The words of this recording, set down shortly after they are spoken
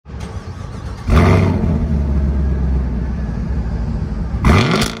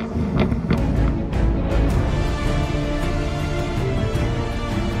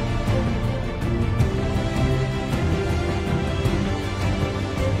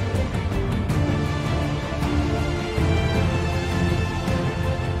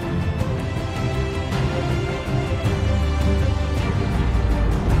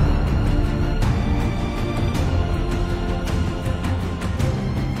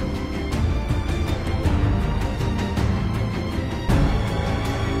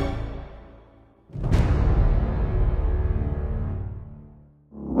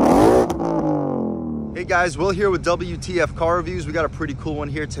guys, Will here with W.T.F car reviews. We got a pretty cool one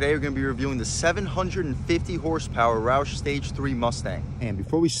here today. We're going to be reviewing the 750 horsepower Roush Stage 3 Mustang. And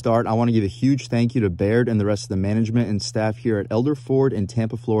before we start, I want to give a huge thank you to Baird and the rest of the management and staff here at Elder Ford in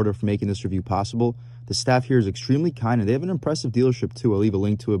Tampa, Florida for making this review possible. The staff here is extremely kind and they have an impressive dealership too. I'll leave a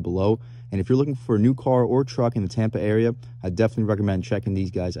link to it below. And if you're looking for a new car or truck in the Tampa area, I definitely recommend checking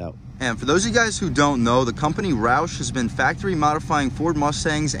these guys out. And for those of you guys who don't know, the company Roush has been factory modifying Ford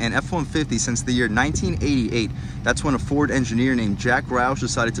Mustangs and F-150 since the year 1988. That's when a Ford engineer named Jack Roush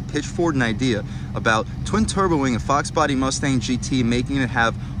decided to pitch Ford an idea about twin turboing a Fox body Mustang GT, making it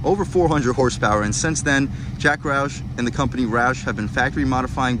have over 400 horsepower. And since then, Jack Roush and the company Roush have been factory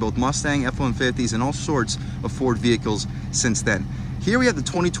modifying both Mustang, F-150s, and all sorts of Ford vehicles since then. Here we have the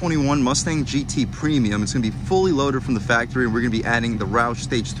 2021 Mustang GT Premium. It's going to be fully loaded from the factory, and we're going to be adding the Roush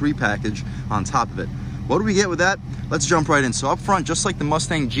Stage 3 package on top of it. What do we get with that? Let's jump right in. So up front, just like the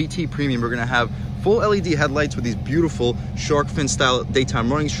Mustang GT Premium, we're going to have full LED headlights with these beautiful shark fin style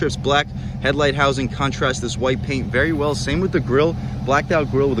daytime running strips, black headlight housing, contrast this white paint very well. Same with the grille, blacked out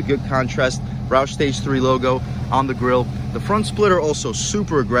grille with a good contrast, Roush Stage 3 logo on the grille. The front splitter also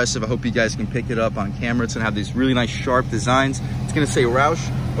super aggressive. I hope you guys can pick it up on camera. It's gonna have these really nice sharp designs. It's gonna say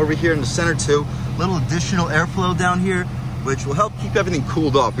Roush over here in the center too. Little additional airflow down here, which will help keep everything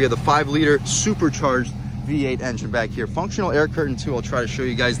cooled off. We have the 5-liter supercharged V8 engine back here. Functional air curtain too. I'll try to show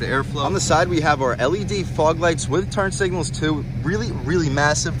you guys the airflow. On the side, we have our LED fog lights with turn signals too. Really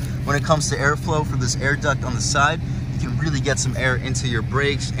massive when it comes to airflow for this air duct on the side. You can really get some air into your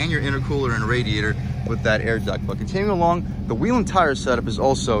brakes and your intercooler and radiator with that air duct. But continuing along, the wheel and tire setup is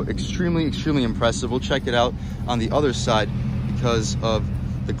also extremely impressive. We'll check it out on the other side because of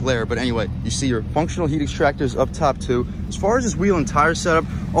the glare. But anyway, you see your functional heat extractors up top too. As far as this wheel and tire setup,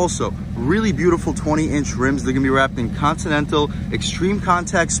 also really beautiful 20-inch rims. They're gonna be wrapped in Continental Extreme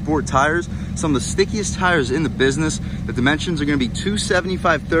Contact Sport tires, some of the stickiest tires in the business. The dimensions are gonna be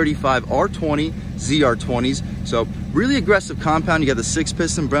 275/35 R20 ZR20s. So really aggressive compound. You got the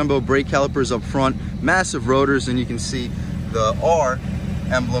 6-piston Brembo brake calipers up front, massive rotors, and you can see the R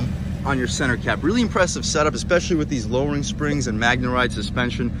emblem on your center cap. Really impressive setup, especially with these lowering springs and MagneRide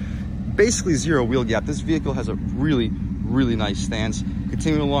suspension. Basically zero wheel gap. This vehicle has a really nice stance.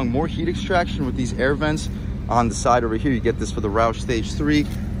 Continuing along, more heat extraction with these air vents on the side over here. You get this for the Roush Stage 3.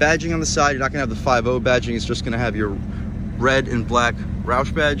 Badging on the side, you're not gonna have the 5.0 badging. It's just gonna have your red and black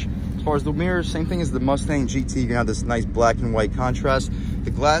Roush badge. As far as the mirrors, same thing as the Mustang GT. You're gonna have this nice black and white contrast.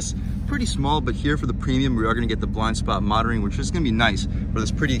 The glass, pretty small, but here for the premium, we are gonna get the blind spot monitoring, which is gonna be nice for this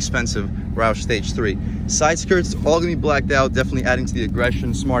pretty expensive Roush Stage 3. Side skirts, all gonna be blacked out, definitely adding to the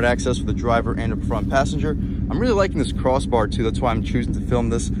aggression. Smart access for the driver and the front passenger. I'm really liking this crossbar too. That's why I'm choosing to film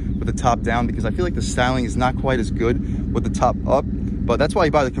this with the top down, because I feel like the styling is not quite as good with the top up. But that's why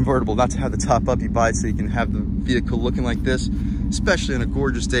you buy the convertible, not to have the top up. You buy it so you can have the vehicle looking like this, especially on a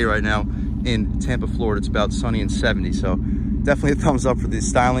gorgeous day right now in Tampa, Florida. It's about sunny and 70, so definitely a thumbs up for the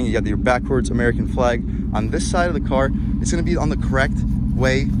styling. You got your backwards American flag on this side of the car. It's going to be on the correct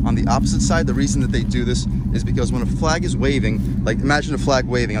way on the opposite side. The reason that they do this is because when a flag is waving, like imagine a flag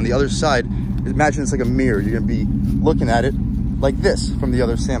waving on the other side, imagine it's like a mirror. You're going to be looking at it like this from the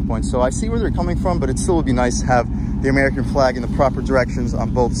other standpoint. So I see where they're coming from, but it still would be nice to have the American flag in the proper directions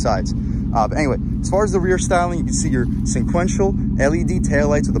on both sides. But anyway, as far as the rear styling, you can see your sequential LED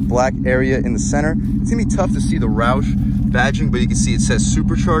taillights with a black area in the center. It's gonna be tough to see the Roush badging, but you can see it says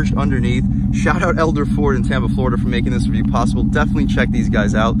supercharged underneath. Shout out Elder Ford in Tampa, Florida for making this review possible. Definitely check these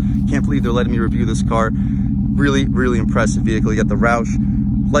guys out. Can't believe they're letting me review this car. Really impressive vehicle. You got the Roush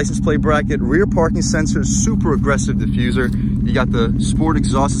license plate bracket, rear parking sensors, super aggressive diffuser. You got the sport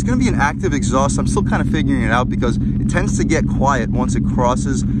exhaust. It's going to be an active exhaust. I'm still kind of figuring it out because it tends to get quiet once it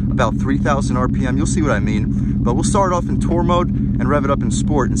crosses about 3,000 RPM. You'll see what I mean. But we'll start off in tour mode and rev it up in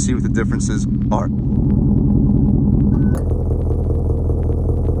sport and see what the differences are.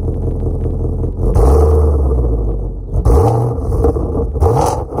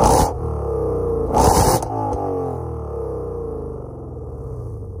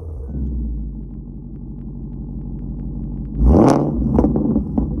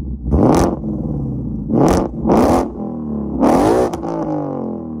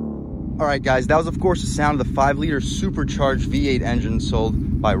 Alright guys, that was of course the sound of the 5-liter supercharged V8 engine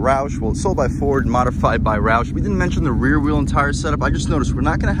sold by Roush. Well, it's sold by Ford, modified by Roush. We didn't mention the rear wheel and tire setup. I just noticed we're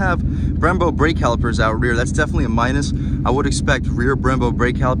not going to have Brembo brake calipers out rear. That's definitely a minus. I would expect rear Brembo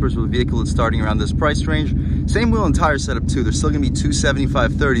brake calipers with a vehicle that's starting around this price range. Same wheel and tire setup too. They're still going to be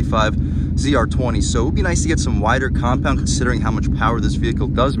 275/35 ZR20. So it would be nice to get some wider compound considering how much power this vehicle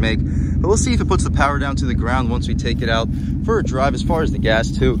does make. But we'll see if it puts the power down to the ground once we take it out for a drive. As far as the gas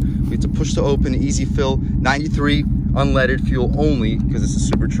too, We have to push to open, easy fill, 93 unleaded fuel only because it's a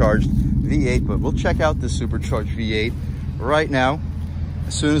supercharged V8, but we'll check out this supercharged V8 right now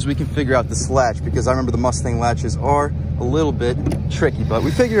as soon as we can figure out this latch, because I remember the Mustang latches are a little bit tricky, but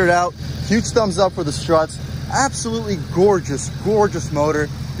we figured it out. Huge thumbs up for the struts. Absolutely gorgeous, gorgeous motor.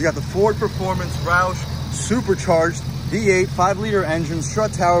 You got the Ford Performance Roush supercharged V8 5-liter engine,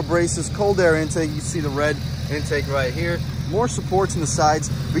 strut tower braces, cold air intake. You can see the red intake right here. More supports in the sides.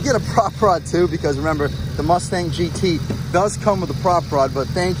 We get a prop rod too, because remember the Mustang GT does come with a prop rod, but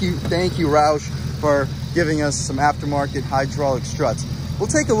thank you Roush for giving us some aftermarket hydraulic struts. We'll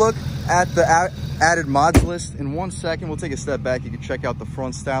take a look at the added mods list in 1 second. We'll take a step back. You can check out the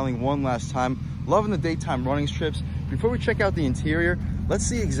front styling one last time. Loving the daytime running strips. Before we check out the interior, let's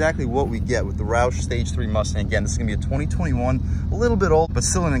see exactly what we get with the Roush Stage 3 Mustang. Again, this is gonna be a 2021, a little bit old, but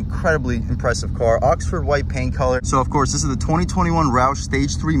still an incredibly impressive car. Oxford white paint color. So of course, this is the 2021 Roush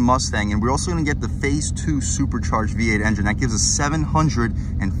Stage 3 Mustang, and we're also gonna get the Phase 2 supercharged V8 engine. That gives us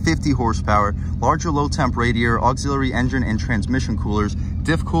 750 horsepower, larger low temp radiator, auxiliary engine and transmission coolers,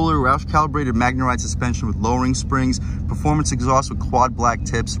 diff cooler, Roush calibrated Magnaride suspension with lowering springs, performance exhaust with quad black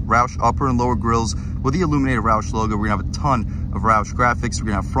tips, Roush upper and lower grills with the illuminated Roush logo. We're gonna have a ton of Roush graphics. We're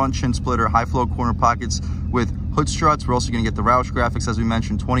gonna have front chin splitter, high flow corner pockets with hood struts. We're also gonna get the Roush graphics, as we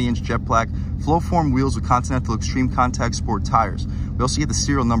mentioned, 20-inch jet black, flow form wheels with Continental Extreme Contact Sport tires. We also get the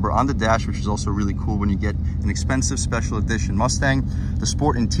serial number on the dash, which is also really cool when you get an expensive special edition Mustang. The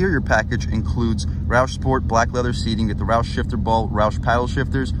Sport interior package includes Roush Sport black leather seating, get the Roush shifter ball, Roush paddle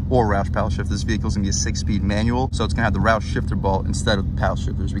shifters, or Roush paddle shifters. This vehicle is gonna be a 6-speed manual, so it's gonna have the Roush shifter ball instead of the paddle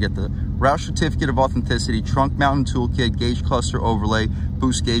shifters. We get the Roush certificate of authenticity, trunk mounting toolkit, gauge cluster overlay,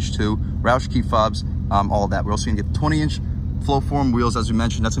 boost gauge 2, Roush key fobs, all that. We're also gonna get the 20-inch flow form wheels, as we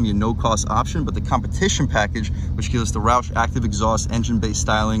mentioned. That's gonna be a no-cost option, but the competition package, which gives us the Roush active exhaust, engine-based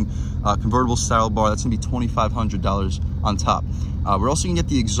styling, convertible style bar, that's gonna be $2,500 on top. We're also gonna get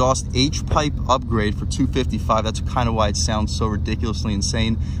the exhaust H-pipe upgrade for $255. That's kind of why it sounds so ridiculously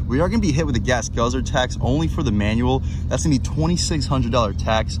insane. We are gonna be hit with a gas guzzler tax only for the manual. That's gonna be $2,600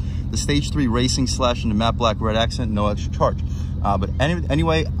 tax. The Stage 3 racing slash into matte black red accent, no extra charge. But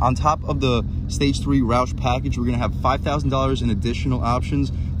anyway, on top of the Stage 3 Roush package, we're gonna have $5,000 in additional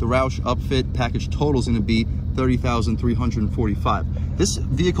options. The Roush upfit package total is gonna be $30,345. This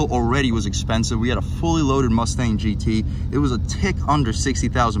vehicle already was expensive. We had a fully loaded Mustang GT. It was a tick under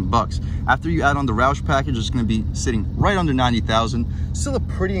 60,000 bucks. After you add on the Roush package, it's gonna be sitting right under 90,000. Still a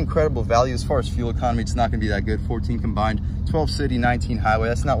pretty incredible value. As far as fuel economy, it's not gonna be that good. 14 combined, 12 city, 19 highway.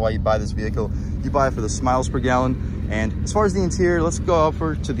 That's not why you buy this vehicle. You buy it for the miles per gallon. And as far as the interior, let's go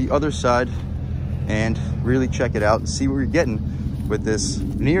over to the other side and really check it out and see what we're getting with this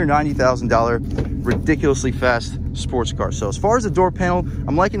near $90,000 ridiculously fast sports car. So as far as the door panel,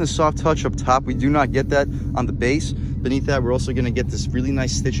 I'm liking the soft touch up top. We do not get that on the base. Beneath that, we're also gonna get this really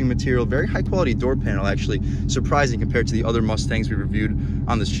nice stitching material, very high quality door panel, actually surprising compared to the other Mustangs we reviewed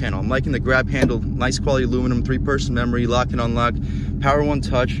on this channel. I'm liking the grab handle, nice quality aluminum, 3-person memory, lock and unlock, power one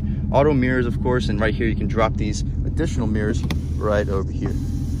touch, auto mirrors, of course, and right here you can drop these additional mirrors right over here.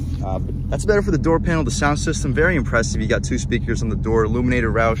 But that's better for the door panel. The sound system, very impressive. You got 2 speakers on the door, illuminated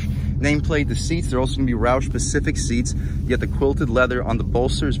Roush nameplate. The seats, they're also gonna be Roush specific seats. You get the quilted leather on the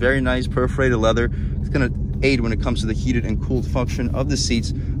bolsters, very nice perforated leather. It's gonna aid when it comes to the heated and cooled function of the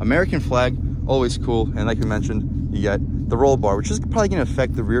seats. American flag, always cool. And like we mentioned, you get the roll bar, which is probably gonna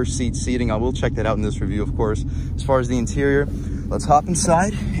affect the rear seat seating. I will check that out in this review, of course. As far as the interior, let's hop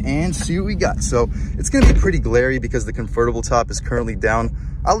inside and see what we got. So it's gonna be pretty glary because the convertible top is currently down.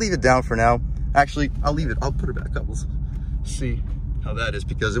 I'll leave it down for now. Actually, I'll leave it, I'll put it back up. Let's see how that is,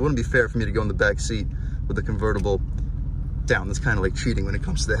 because it wouldn't be fair for me to go in the back seat with the convertible down. That's kind of like cheating when it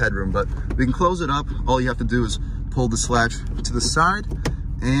comes to the headroom, but we can close it up. All you have to do is pull this latch to the side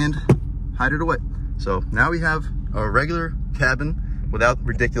and hide it away. So now we have a regular cabin without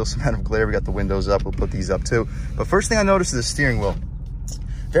ridiculous amount of glare. We got the windows up, we'll put these up too. But first thing I noticed is the steering wheel.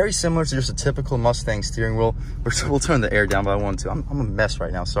 Very similar to just a typical Mustang steering wheel. We'll turn the air down, but I want to. I'm a mess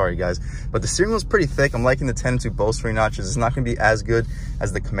right now, sorry guys. But the steering wheel is pretty thick. I'm liking the 10-2 bolstering notches. It's not gonna be as good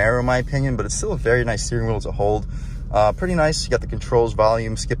as the Camaro in my opinion, but it's still a very nice steering wheel to hold. Pretty nice. You got the controls,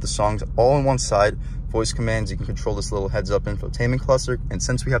 volume, skip the songs, all on one side. Voice commands, you can control this little heads-up infotainment cluster. And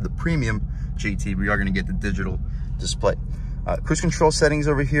since we have the premium GT, we are gonna get the digital display. Cruise control settings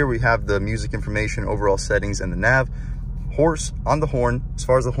over here. We have the music information, overall settings, and the nav. Horse on the horn. As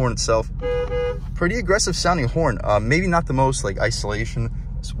far as the horn itself, pretty aggressive sounding horn. Maybe not the most like isolation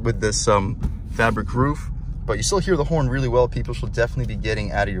with this fabric roof, but you still hear the horn really well. People should definitely be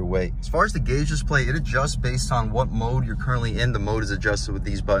getting out of your way. As far as the gauge display, it adjusts based on what mode you're currently in. The mode is adjusted with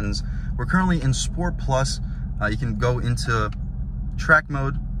these buttons. We're currently in Sport Plus. You can go into track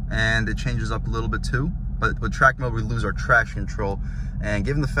mode and it changes up a little bit too, but with track mode we lose our traction control. And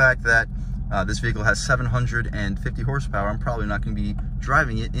given the fact that this vehicle has 750 horsepower, I'm probably not going to be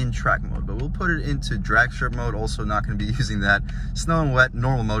driving it in track mode, but we'll put it into drag strip mode. Also not going to be using that. Snow and wet,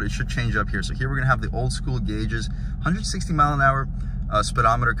 normal mode, it should change up here. So here we're going to have the old school gauges, 160 mile an hour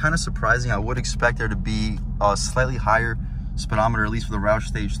speedometer. Kind of surprising. I would expect there to be a slightly higher speedometer, at least for the Roush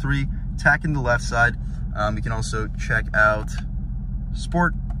Stage 3. Tack in the left side. We can also check out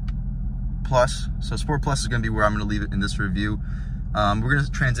Sport Plus. So Sport Plus is going to be where I'm going to leave it in this review. We're going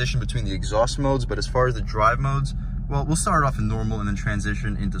to transition between the exhaust modes, but as far as the drive modes, well, we'll start off in normal and then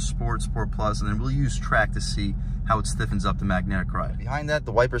transition into Sport Plus, and then we'll use track to see how it stiffens up the magnetic ride. Behind that,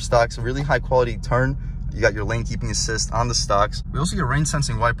 the wiper stocks, a really high quality turn. You got your lane keeping assist on the stocks. We also get rain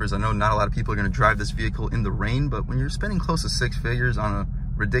sensing wipers. I know not a lot of people are going to drive this vehicle in the rain, but when you're spending close to 6 figures on a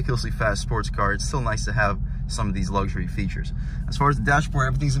ridiculously fast sports car, it's still nice to have some of these luxury features. As far as the dashboard,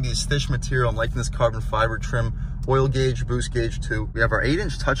 everything's gonna be a stitched material. I'm liking this carbon fiber trim, oil gauge, boost gauge too. We have our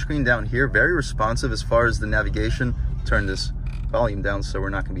 8-inch touchscreen down here, very responsive as far as the navigation. Turn this volume down so we're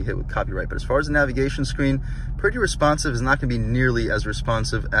not gonna be hit with copyright. But as far as the navigation screen, pretty responsive. Is not gonna be nearly as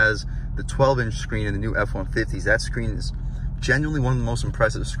responsive as the 12-inch screen in the new F-150s. That screen is genuinely one of the most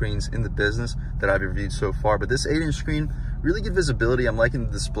impressive screens in the business that I've reviewed so far. But this 8-inch screen, really good visibility. I'm liking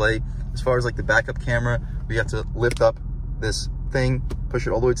the display. As far as like the backup camera, we have to lift up this thing, push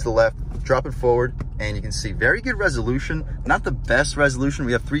it all the way to the left, drop it forward, and you can see very good resolution. Not the best resolution.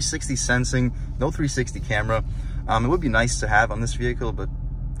 We have 360 sensing, no 360 camera. It would be nice to have on this vehicle, but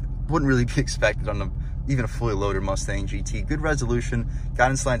wouldn't really be expected on even a fully loaded Mustang GT. Good resolution,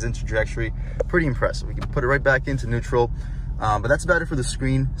 guidance lines into trajectory, pretty impressive. We can put it right back into neutral. But that's about it for the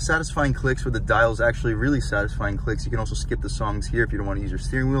screen. Satisfying clicks for the dials, actually really satisfying clicks. You can also skip the songs here if you don't want to use your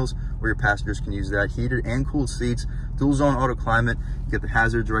steering wheels, or your passengers can use that. Heated and cooled seats, dual zone auto climate. You get the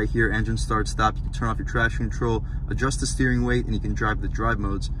hazards right here, engine start, stop. You can turn off your traction control, adjust the steering weight, and you can drive the drive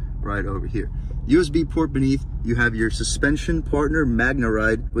modes right over here. USB port beneath, you have your suspension partner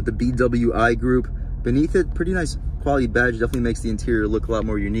MagnaRide with the BWI group. Beneath it, pretty nice quality badge, definitely makes the interior look a lot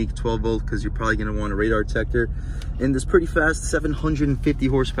more unique. 12 volt, because you're probably going to want a radar detector. And this pretty fast 750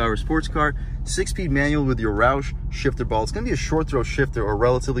 horsepower sports car, 6-speed manual with your Roush shifter ball. It's going to be a short throw shifter, or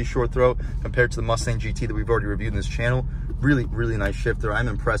relatively short throw compared to the Mustang GT that we've already reviewed in this channel. Really, really nice shifter. I'm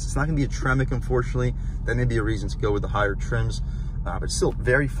impressed. It's not going to be a Tremec, unfortunately. That may be a reason to go with the higher trims, but still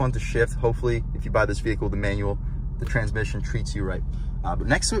very fun to shift. Hopefully, if you buy this vehicle with the manual, the transmission treats you right. But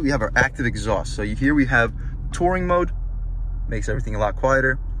next to it, we have our active exhaust. So here we have touring mode, makes everything a lot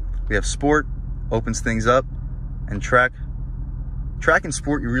quieter. We have sport, opens things up, and track. Track and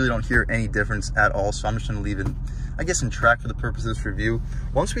sport, you really don't hear any difference at all. So I'm just gonna leave it, I guess, in track for the purpose of this review.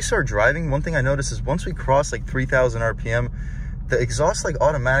 Once we start driving, one thing I noticed is once we cross like 3,000 RPM, the exhaust like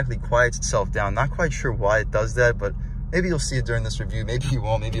automatically quiets itself down. Not quite sure why it does that, but maybe you'll see it during this review. Maybe you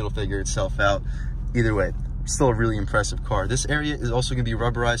won't, maybe it'll figure itself out. Either way, still a really impressive car. This area is also going to be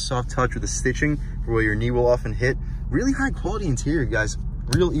rubberized soft touch with the stitching for where your knee will often hit. Really high quality interior, guys.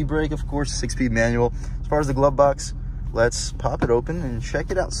 Real e-brake, of course, 6-speed manual. As far as the glove box, let's pop it open and check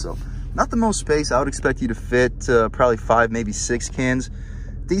it out. So not the most space. I would expect you to fit probably 5, maybe 6 cans.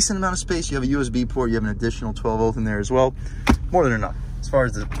 Decent amount of space. You have a USB port. You have an additional 12 volt in there as well. More than enough. As far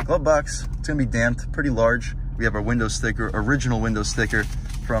as the glove box, it's going to be damped, pretty large. We have our window sticker, original window sticker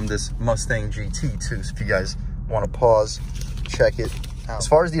from this Mustang GT too. So if you guys want to pause, check it out. As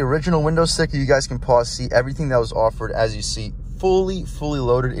far as the original window sticker, you guys can pause, see everything that was offered. As you see, fully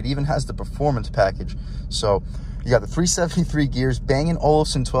loaded. It even has the performance package. So you got the 373 gears, Bang &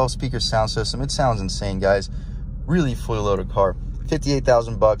 Olufsen 12-speaker sound system. It sounds insane, guys. Really fully loaded car.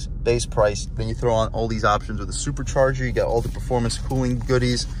 58,000 bucks base price. Then you throw on all these options with a supercharger. You got all the performance cooling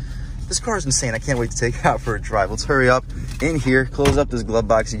goodies. This car is insane. I can't wait to take it out for a drive. Let's hurry up in here, close up this glove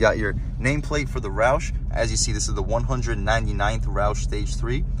box. You got your nameplate for the Roush. As you see, this is the 199th Roush Stage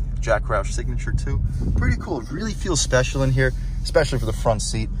 3. Jack Roush signature too. Pretty cool. It really feels special in here, especially for the front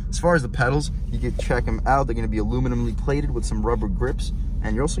seat. As far as the pedals, you can check them out. They're going to be aluminumly plated with some rubber grips.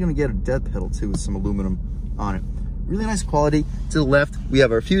 And you're also going to get a dead pedal too with some aluminum on it. Really nice quality. To the left, we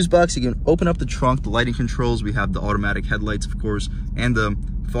have our fuse box. You can open up the trunk, the lighting controls. We have the automatic headlights, of course, and the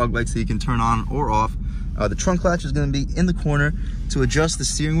fog lights that you can turn on or off. The trunk latch is going to be in the corner. To adjust the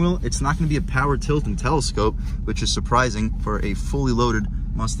steering wheel, it's not going to be a power tilt and telescope, which is surprising for a fully loaded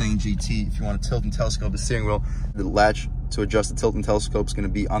Mustang GT. If you want to tilt and telescope the steering wheel, the latch to adjust the tilt and telescope is going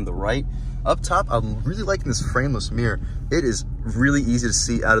to be on the right. Up top, I'm really liking this frameless mirror. It is really easy to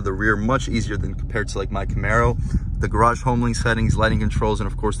see out of the rear, much easier than compared to like my Camaro. The garage home link settings, lighting controls, and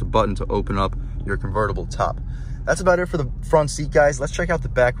of course the button to open up your convertible top. That's about it for the front seat, guys. Let's check out the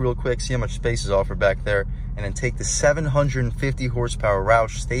back real quick, see how much space is offered back there, and then take the 750 horsepower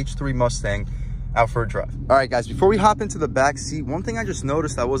Roush Stage 3 Mustang out for a drive. All right, guys, before we hop into the back seat, one thing I just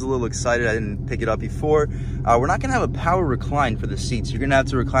noticed, I was a little excited, I didn't pick it up before. We're not gonna have a power recline for the seats. You're gonna have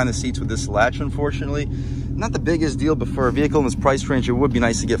to recline the seats with this latch, unfortunately. Not the biggest deal, but for a vehicle in this price range, it would be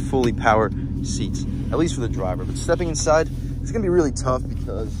nice to get fully power seats, at least for the driver. But stepping inside, it's gonna be really tough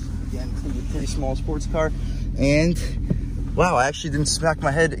because, again, it's gonna be a pretty small sports car. And wow, I actually didn't smack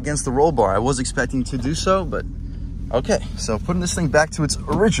my head against the roll bar. I was expecting to do so, but okay. So putting this thing back to its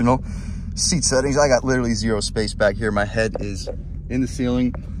original seat settings, I got literally zero space back here. My head is in the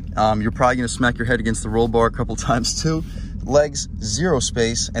ceiling. You're probably gonna smack your head against the roll bar a couple times too. Legs, zero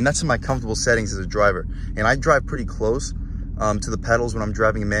space, and that's in my comfortable settings as a driver. And I drive pretty close to the pedals when I'm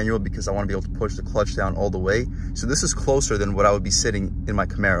driving a manual because I want to be able to push the clutch down all the way. So this is closer than what I would be sitting in my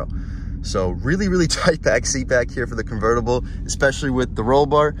Camaro. So really, really tight back seat back here for the convertible, especially with the roll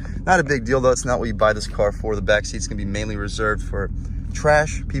bar. Not a big deal though, it's not what you buy this car for. The back seat's gonna be mainly reserved for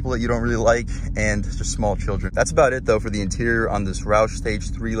trash, people that you don't really like, and just small children. That's about it though for the interior on this Roush Stage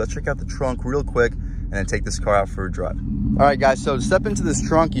 3. Let's check out the trunk real quick and then take this car out for a drive. All right, guys, so to step into this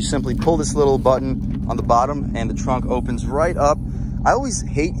trunk, you simply pull this little button on the bottom and the trunk opens right up. I always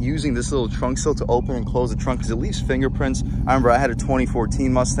hate using this little trunk sill to open and close the trunk because it leaves fingerprints. I remember I had a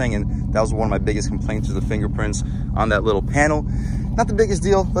 2014 Mustang and that was one of my biggest complaints, was the fingerprints on that little panel. Not the biggest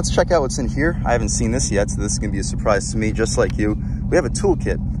deal. Let's check out what's in here. I haven't seen this yet, so this is gonna be a surprise to me, just like you. We have a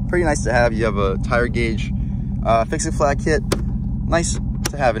toolkit, pretty nice to have. You have a tire gauge, fix-it flat kit, nice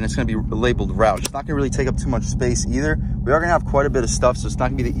to have, and it's going to be labeled Roush. It's not going to really take up too much space either. We are going to have quite a bit of stuff, so it's not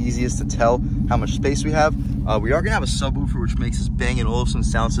going to be the easiest to tell how much space we have. We are going to have a subwoofer, which makes this Bang & Olufsen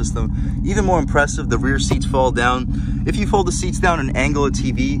sound system even more impressive. The rear seats fall down. If you fold the seats down and angle a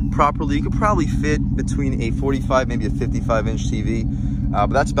TV properly, you could probably fit between a 45, maybe a 55-inch TV.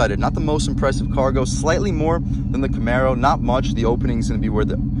 But that's about it. Not the most impressive cargo, slightly more than the Camaro, not much. The opening is going to be where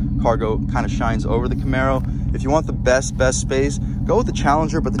the cargo kind of shines over the Camaro. If you want the best space, go with the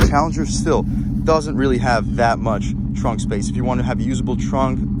Challenger, but the Challenger still doesn't really have that much trunk space. If you want to have a usable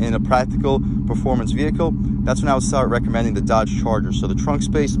trunk in a practical performance vehicle, that's when I would start recommending the Dodge Charger. So the trunk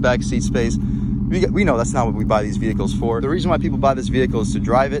space, the back seat space, we know that's not what we buy these vehicles for. The reason why people buy this vehicle is to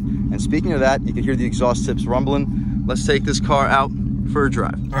drive it. And speaking of that, you can hear the exhaust tips rumbling. Let's take this car out for a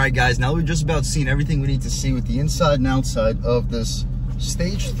drive. All right, guys, now we've just about seen everything we need to see with the inside and outside of this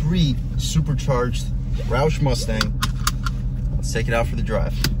Stage 3 supercharged Roush Mustang. Let's take it out for the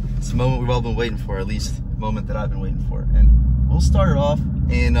drive. It's the moment we've all been waiting for, at least the moment that I've been waiting for. And we'll start it off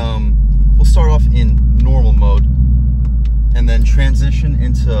in normal mode, and then transition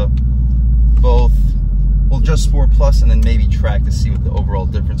into both, well, just Sport Plus, and then maybe track to see what the overall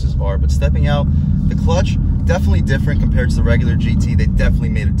differences are. But stepping out, the clutch definitely different compared to the regular GT. They definitely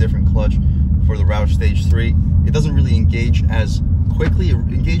made a different clutch for the Roush Stage 3. It doesn't really engage as quickly. It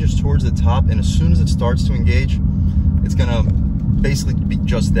engages towards the top, and as soon as it starts to engage, it's gonna basically be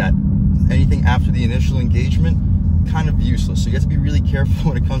just that. Anything after the initial engagement, kind of useless. So you have to be really careful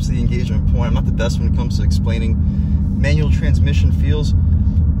when it comes to the engagement point. I'm not the best when it comes to explaining manual transmission feels,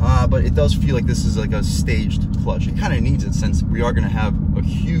 but it does feel like this is like a staged clutch. It kind of needs it, since we are going to have a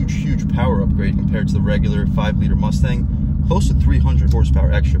huge power upgrade compared to the regular 5-liter Mustang, close to 300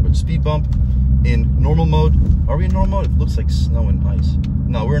 horsepower extra. But speed bump in normal mode. Are we in normal mode? It looks like snow and ice.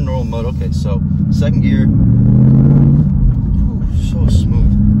 No, we're in normal mode. Okay, so second gear. Whew, so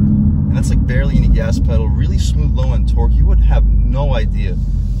smooth. And that's like barely any gas pedal. Really smooth low end torque. You would have no idea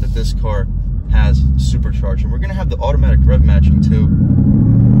that this car has supercharged. And we're gonna have the automatic rev matching too.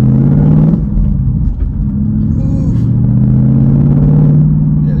 Whew.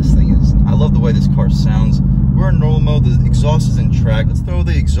 Yeah, this thing is, I love the way this car sounds. We're in normal mode. The exhaust is in track. Let's throw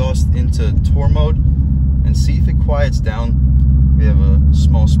the exhaust into tour mode and see if it quiets down. We have a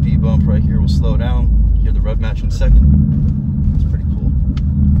small speed bump right here. We'll slow down. Hear the rev match in a second. It's pretty cool.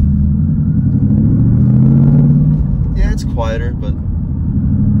 Yeah, it's quieter, but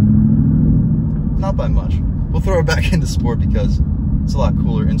not by much. We'll throw it back into sport because it's a lot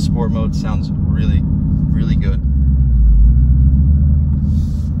cooler in sport mode. It sounds really good.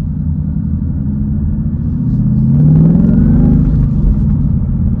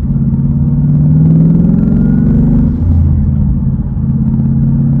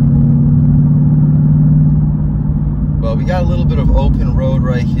 Well, we got a little bit of open road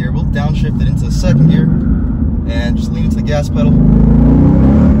right here. We'll downshift it into the second gear and just lean into the gas pedal.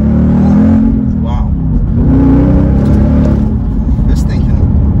 Wow. This thing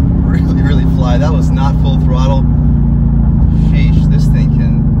can really, really fly. That was not full throttle. Sheesh, this thing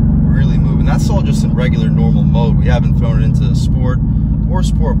can really move. And that's all just in regular, normal mode. We haven't thrown it into Sport or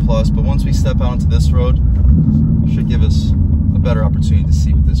Sport Plus, but once we step out onto this road, it should give us a better opportunity to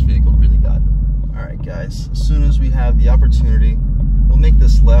see what this vehicle really got. All right, guys, as soon as we have the opportunity, we'll make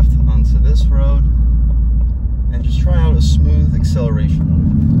this left onto this road and just try out a smooth acceleration.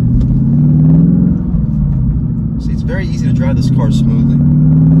 See, it's very easy to drive this car smoothly.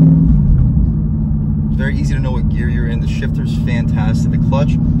 It's very easy to know what gear you're in. The shifter's fantastic. The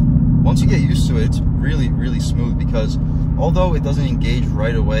clutch, once you get used to it, it's really, really smooth, because although it doesn't engage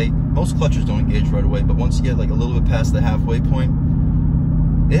right away, most clutches don't engage right away, but once you get like a little bit past the halfway point,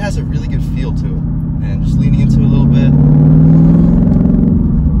 it has a really good feel to it. And just leaning into it a little bit,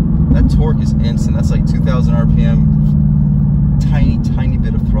 that torque is instant. That's like 2,000 RPM, tiny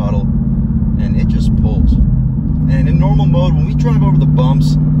bit of throttle, and it just pulls. And in normal mode, when we drive over the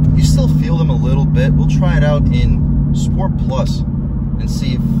bumps, you still feel them a little bit. We'll try it out in Sport Plus and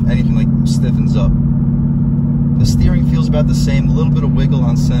see if anything like stiffens up. The steering feels about the same, a little bit of wiggle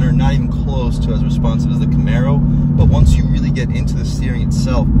on center, not even close to as responsive as the Camaro, but once you really get into the steering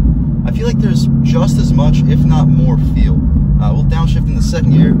itself, I feel like there's just as much, if not more, feel. We'll downshift in the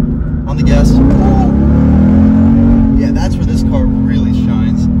second gear, on the gas. Yeah, that's where this car really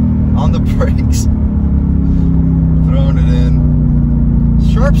shines. On the brakes, throwing it in.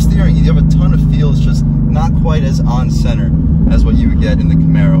 Sharp steering, you have a ton of feel, it's just not quite as on center as what you would get in the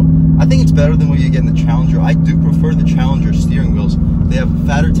Camaro. I think it's better than what you get in the Challenger. I do prefer the Challenger steering wheels. They have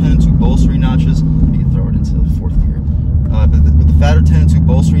fatter 10 and 2 bolstering notches. You can throw it into the fourth gear. But with the fatter 10 and 2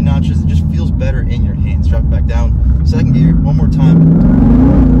 bolstering notches, it just feels better in your hands. Drop it back down. Second gear, one more time.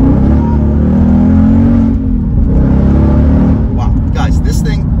 Wow, guys, this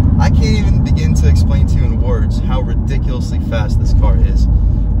thing, I can't even begin to explain to you in words how ridiculously fast this car is.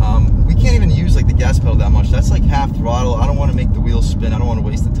 We can't even use like the gas pedal that much. That's like half throttle. I don't want to make the wheels spin. I don't want to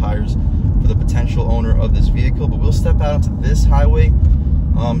waste the tires for the potential owner of this vehicle, but we'll step out onto this highway,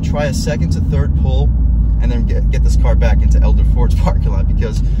 try a second to third pull, and then get this car back into Elder Ford's parking lot,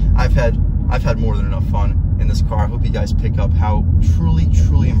 because I've had more than enough fun in this car. I hope you guys pick up how truly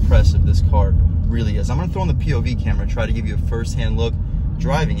impressive this car really is. I'm going to throw on the POV camera, try to give you a first-hand look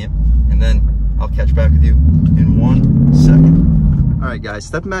driving it, and then I'll catch back with you in 1 second. All right, guys,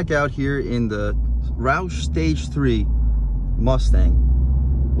 stepping back out here in the Roush Stage 3 Mustang,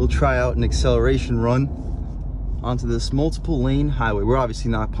 we'll try out an acceleration run onto this multiple lane highway. We're obviously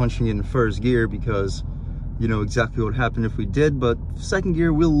not punching it in first gear because you know exactly what would happen if we did, but second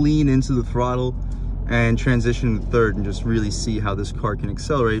gear, we'll lean into the throttle and transition to third and just really see how this car can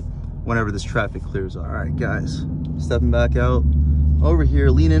accelerate whenever this traffic clears. All right, guys, stepping back out over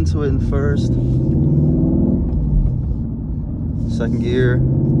here, lean into it in first. Second gear,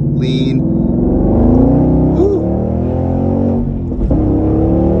 lean. Woo.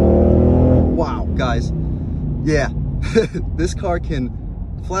 Wow, guys. Yeah, this car can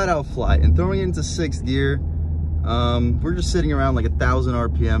flat out fly. And throwing it into sixth gear, we're just sitting around like 1,000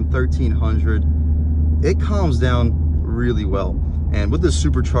 RPM, 1,300. It calms down really well. And with this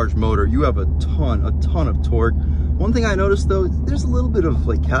supercharged motor, you have a ton of torque. One thing I noticed though, there's a little bit of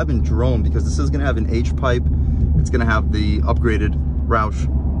like cabin drone, because this is gonna have an H-pipe. It's gonna have the upgraded Roush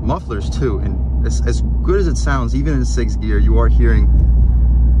mufflers too. And as good as it sounds, even in sixth gear, you are hearing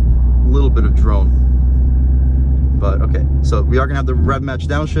a little bit of drone. But okay, so we are gonna have the rev match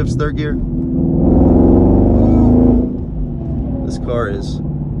downshifts, third gear. This car is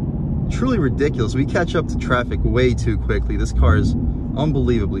truly ridiculous. We catch up to traffic way too quickly. This car is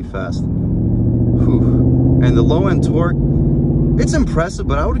unbelievably fast. Whew. And the low end torque, it's impressive,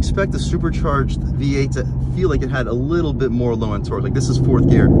 but I would expect the supercharged V8 to feel like it had a little bit more low end torque. Like this is fourth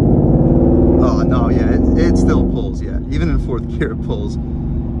gear. Oh no, yeah, it still pulls, yeah. Even in fourth gear it pulls.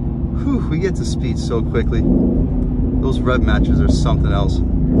 Whew, we get to speed so quickly. Those rev matches are something else.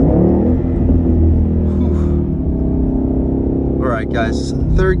 Whew. All right, guys,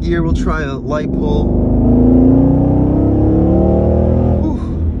 third gear, we'll try a light pull.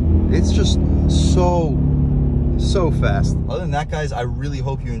 Whew. It's just so fast. Other than that, guys, I really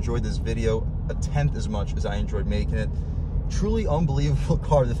hope you enjoyed this video a tenth as much as I enjoyed making it. Truly unbelievable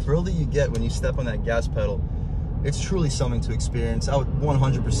car. The thrill that you get when you step on that gas pedal, it's truly something to experience. I would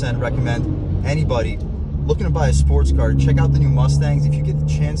 100% recommend anybody looking to buy a sports car, check out the new Mustangs. If you get the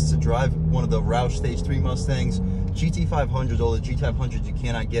chance to drive one of the Roush Stage 3 Mustangs, GT-500s, all the GT-500s you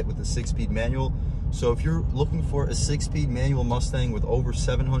cannot get with a 6-speed manual. So if you're looking for a 6-speed manual Mustang with over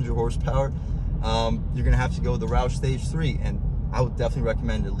 700 horsepower, you're gonna have to go with the Roush Stage 3, and I would definitely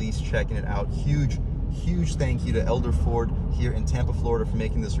recommend at least checking it out. Huge thank you to Elder Ford here in Tampa, Florida for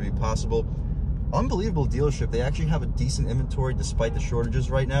making this review possible. Unbelievable dealership. They actually have a decent inventory despite the shortages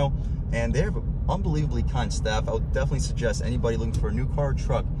right now, and they have an unbelievably kind staff. I would definitely suggest anybody looking for a new car or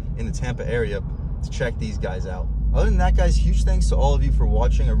truck in the Tampa area to check these guys out. Other than that, guys, huge thanks to all of you for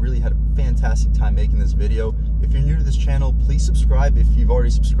watching. I really had a fantastic time making this video. If you're new to this channel, please subscribe. If you've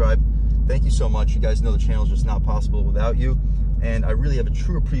already subscribed, thank you so much. You guys know the channel is just not possible without you, and I really have a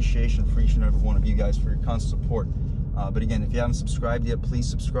true appreciation for each and every one of you guys for your constant support. But again, if you haven't subscribed yet, please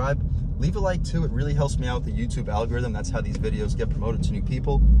subscribe. Leave a like too. It really helps me out with the YouTube algorithm. That's how these videos get promoted to new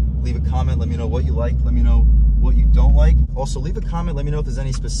people. Leave a comment. Let me know what you like. Let me know what you don't like. Also, leave a comment. Let me know if there's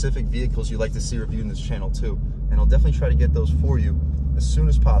any specific vehicles you'd like to see reviewed in this channel too. And I'll definitely try to get those for you as soon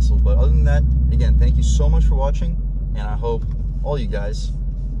as possible. But other than that, again, thank you so much for watching. And I hope all you guys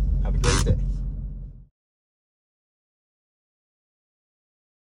have a great day.